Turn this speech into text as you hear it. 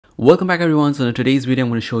Welcome back everyone. So in today's video,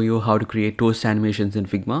 I'm going to show you how to create toast animations in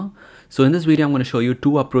Figma. So in this video, I'm going to show you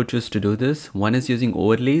two approaches to do this. One is using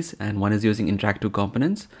overlays and one is using interactive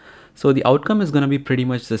components. So the outcome is going to be pretty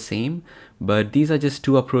much the same, but these are just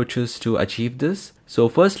two approaches to achieve this. So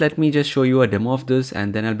first, let me just show you a demo of this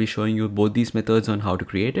and then I'll be showing you both these methods on how to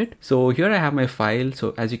create it. So here I have my file.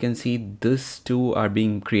 So as you can see, these two are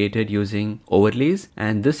being created using overlays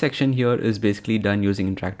and this section here is basically done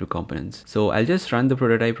using interactive components. So I'll just run the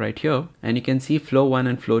prototype right here and you can see flow 1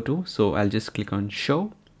 and flow 2. So I'll just click on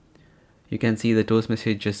show. You can see the toast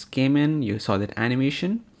message just came in. You saw that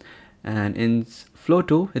animation. And in flow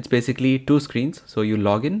 2, it's basically two screens. So you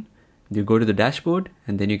log in, you go to the dashboard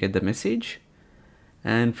and then you get the message.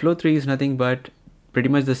 And flow 3 is nothing but pretty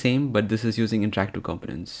much the same, but this is using interactive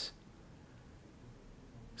components.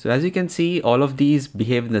 So as you can see, all of these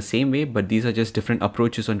behave in the same way, but these are just different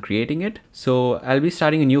approaches on creating it. So I'll be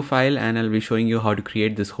starting a new file and I'll be showing you how to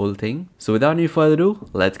create this whole thing. So without any further ado,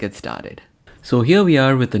 let's get started. So here we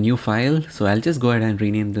are with the new file. So I'll just go ahead and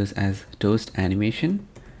rename this as ToastAnimation.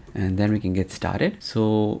 And then we can get started.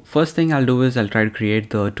 So first thing I'll do is I'll try to create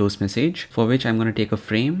the toast message, for which I'm going to take a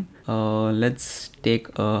frame. Let's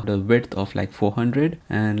take the width of like 400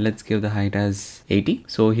 and let's give the height as 80.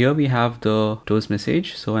 So here we have the toast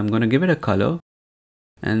message. So I'm going to give it a color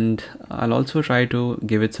and I'll also try to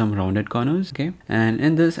give it some rounded corners. Okay. And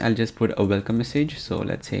in this, I'll just put a welcome message. So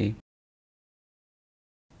let's say,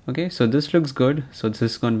 okay, so this looks good. So this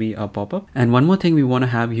is going to be a pop-up. And one more thing we want to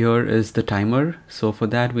have here is the timer. So for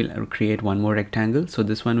that, we'll create one more rectangle. So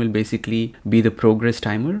this one will basically be the progress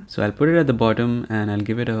timer. So I'll put it at the bottom and I'll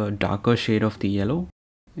give it a darker shade of the yellow.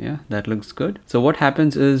 Yeah, that looks good. So what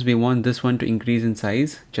happens is we want this one to increase in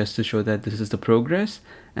size just to show that this is the progress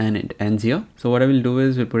and it ends here. So what I will do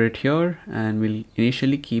is we'll put it here and we'll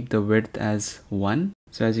initially keep the width as 1.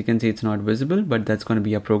 So as you can see, it's not visible, but that's going to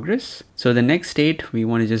be a progress. So the next state, we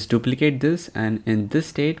want to just duplicate this. And in this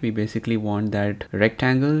state, we basically want that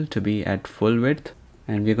rectangle to be at full width.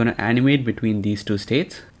 And we're going to animate between these two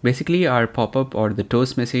states. Basically, our pop-up or the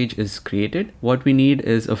toast message is created. What we need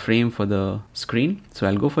is a frame for the screen. So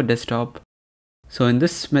I'll go for desktop. So in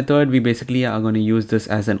this method, we basically are going to use this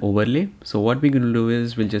as an overlay. So what we're going to do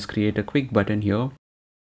is we'll just create a quick button here.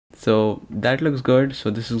 So that looks good. So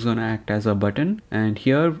this is going to act as a button, and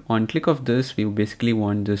here on click of this, we basically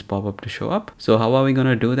want this pop-up to show up. So how are we going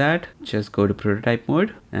to do that? Just go to prototype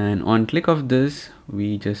mode, and on click of this,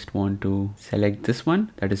 we just want to select this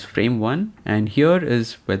one, that is frame 1, and here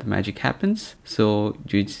is where the magic happens. So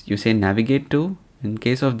you say navigate to. In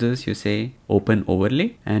case of this, you say open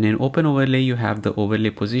overlay, and in open overlay, you have the overlay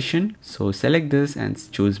position. So select this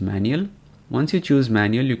and choose manual. Once you choose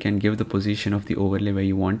manual, you can give the position of the overlay where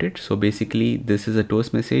you want it. So basically this is a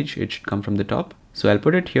toast message. It should come from the top. So I'll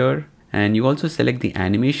put it here, and you also select the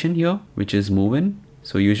animation here, which is move in.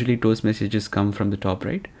 So usually toast messages come from the top,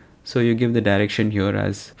 right? So you give the direction here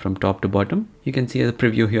as from top to bottom. You can see a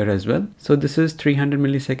preview here as well. So this is 300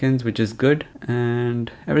 milliseconds, which is good,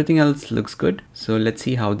 and everything else looks good. So let's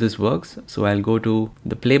see how this works. So I'll go to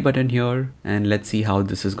the play button here and let's see how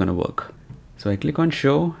this is going to work. So I click on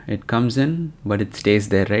show, it comes in, but it stays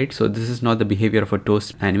there, right? So this is not the behavior of a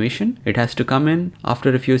toast animation. It has to come in.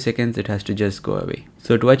 After a few seconds, it has to just go away.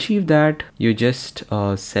 So to achieve that, you just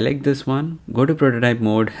select this one, go to prototype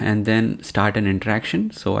mode, and then start an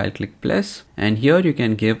interaction. So I'll click plus, and here you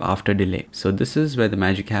can give after delay. So this is where the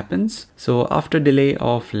magic happens. So after delay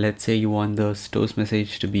of, let's say you want the toast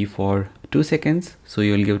message to be for 2 seconds. So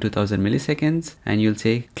you'll give 2000 milliseconds and you'll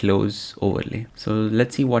say close overlay. So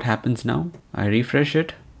let's see what happens now. I refresh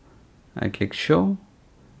it. I click show.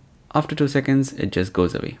 After 2 seconds, it just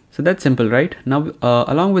goes away. So that's simple, right? Now,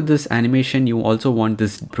 along with this animation, you also want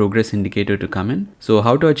this progress indicator to come in. So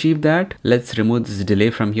how to achieve that? Let's remove this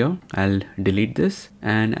delay from here. I'll delete this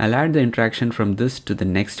and I'll add the interaction from this to the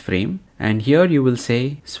next frame. And here you will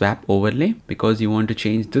say swap overlay because you want to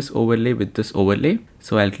change this overlay with this overlay.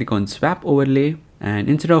 So I'll click on swap overlay. And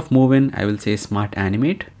instead of move in, I will say smart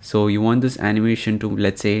animate. So you want this animation to,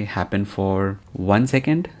 let's say, happen for 1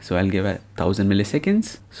 second. So I'll give 1000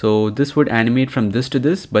 milliseconds. So this would animate from this to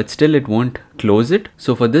this, but still it won't close it.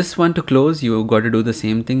 So for this one to close, you got to do the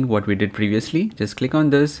same thing what we did previously. Just click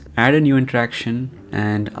on this, add a new interaction,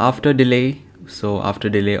 and after delay, so after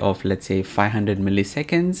delay of, let's say, 500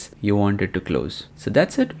 milliseconds, you want it to close. So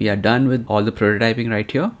that's it. We are done with all the prototyping right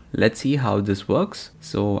here. Let's see how this works.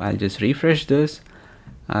 So I'll just refresh this.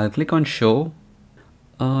 I'll click on show.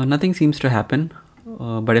 Nothing seems to happen.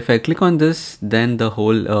 But if I click on this, then the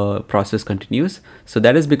whole process continues. So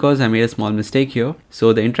that is because I made a small mistake here.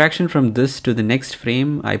 So the interaction from this to the next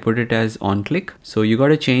frame, I put it as on click. So you got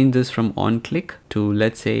to change this from on click to,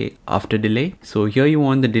 let's say, after delay. So here you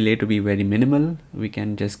want the delay to be very minimal. We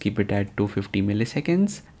can just keep it at 250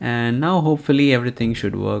 milliseconds. And now hopefully everything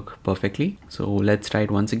should work perfectly. So let's try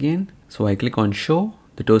it once again. So I click on show.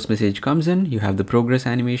 The toast message comes in, you have the progress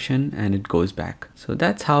animation, and it goes back. So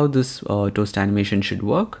that's how this toast animation should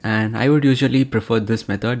work. And I would usually prefer this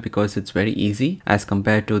method because it's very easy as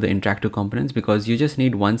compared to the interactive components, because you just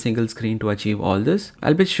need one single screen to achieve all this.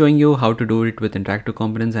 I'll be showing you how to do it with interactive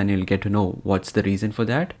components and you'll get to know what's the reason for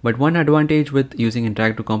that. But one advantage with using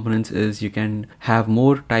interactive components is you can have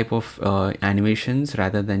more type of animations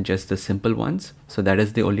rather than just the simple ones. So that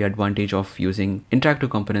is the only advantage of using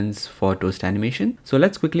interactive components for toast animation. So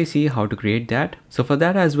let's quickly see how to create that. So for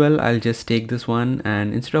that as well, I'll just take this one,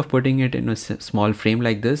 and instead of putting it in a small frame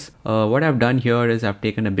like this, what I've done here is I've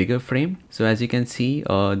taken a bigger frame. So as you can see,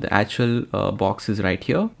 the actual box is right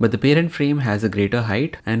here, but the parent frame has a greater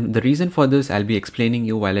height. And the reason for this, I'll be explaining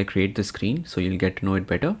you while I create the screen, so you'll get to know it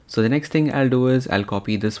better. So the next thing I'll do is I'll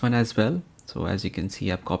copy this one as well. So as you can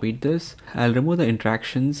see, I've copied this. I'll remove the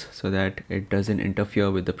interactions so that it doesn't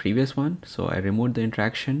interfere with the previous one. So I removed the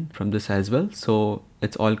interaction from this as well. So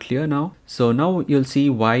it's all clear now. So now you'll see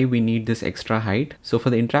why we need this extra height. So for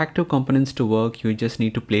the interactive components to work, you just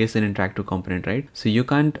need to place an interactive component, right? So you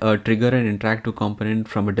can't trigger an interactive component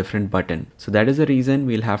from a different button. So that is the reason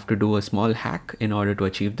we'll have to do a small hack in order to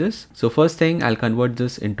achieve this. So first thing, I'll convert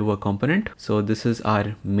this into a component. So this is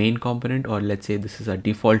our main component, or let's say this is our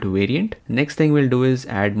default variant. Next thing we'll do is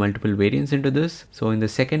add multiple variants into this. So in the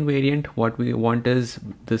second variant, what we want is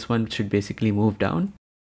this one should basically move down,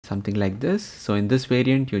 something like this. So in this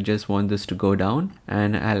variant, you just want this to go down,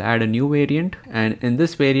 and I'll add a new variant. And in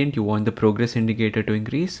this variant, you want the progress indicator to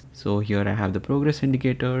increase. So here I have the progress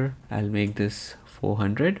indicator. I'll make this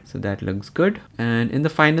 400, so that looks good. And in the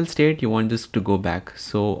final state, you want this to go back.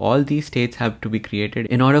 So all these states have to be created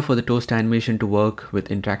in order for the toast animation to work with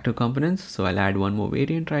interactive components. So I'll add one more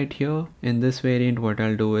variant right here. In this variant, what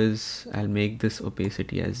I'll do is I'll make this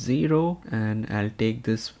opacity as 0, and I'll take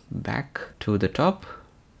this back to the top.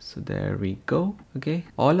 So there we go. Okay,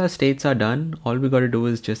 all our states are done. All we got to do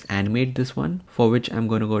is just animate this one, for which I'm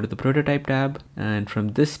going to go to the prototype tab, and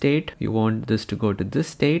from this state you want this to go to this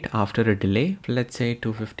state after a delay, let's say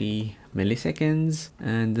 250 milliseconds,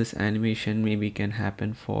 and this animation maybe can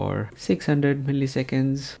happen for 600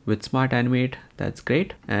 milliseconds with smart animate. That's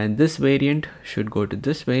great. And this variant should go to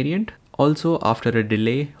this variant also after a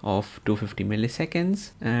delay of 250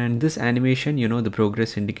 milliseconds. And this animation, you know, the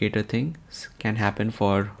progress indicator thing can happen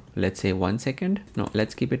for, let's say, 1 second. No,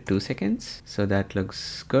 let's keep it 2 seconds. So that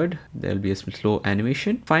looks good. There'll be a slow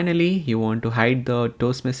animation. Finally, you want to hide the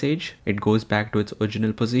toast message. It goes back to its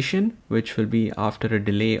original position, which will be after a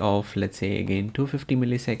delay of, let's say, again 250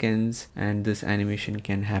 milliseconds, and this animation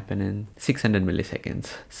can happen in 600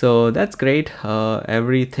 milliseconds. So that's great.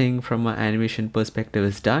 Everything from an animation perspective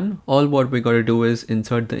is done. All what we got to do is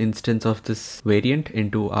insert the instance of this variant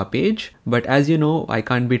into our page. But as you know, I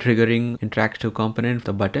can't be triggering interactive component,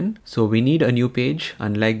 the button. So we need a new page,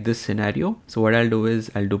 unlike this scenario. So what I'll do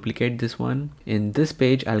is I'll duplicate this one. In this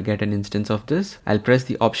page, I'll get an instance of this. I'll press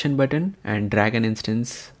the option button and drag an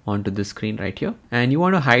instance onto the screen right here. And you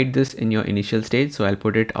want to hide this in your initial state. So I'll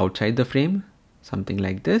put it outside the frame, something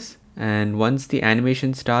like this. And once the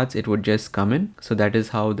animation starts, it would just come in. So that is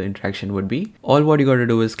how the interaction would be. All what you got to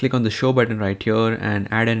do is click on the show button right here and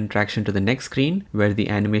add an interaction to the next screen where the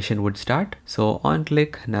animation would start. So on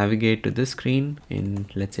click, navigate to this screen in,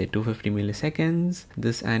 let's say, 250 milliseconds.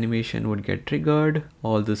 This animation would get triggered.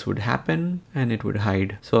 All this would happen and it would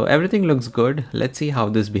hide. So everything looks good. Let's see how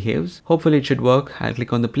this behaves. Hopefully it should work. I'll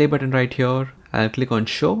click on the play button right here. I'll click on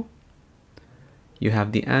show. You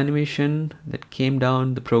have the animation that came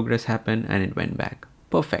down, the progress happened, and it went back.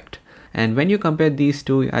 Perfect. And when you compare these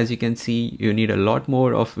two, as you can see, you need a lot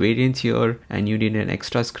more of variance here, and you need an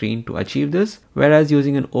extra screen to achieve this. Whereas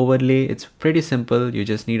using an overlay, it's pretty simple. You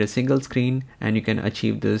just need a single screen and you can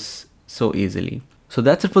achieve this so easily. So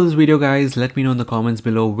that's it for this video, guys. Let me know in the comments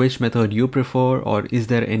below which method you prefer, or is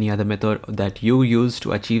there any other method that you use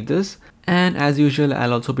to achieve this. And as usual,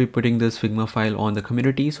 I'll also be putting this Figma file on the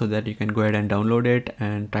community so that you can go ahead and download it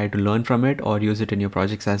and try to learn from it or use it in your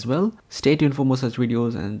projects as well. Stay tuned for more such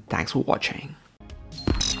videos, and thanks for watching.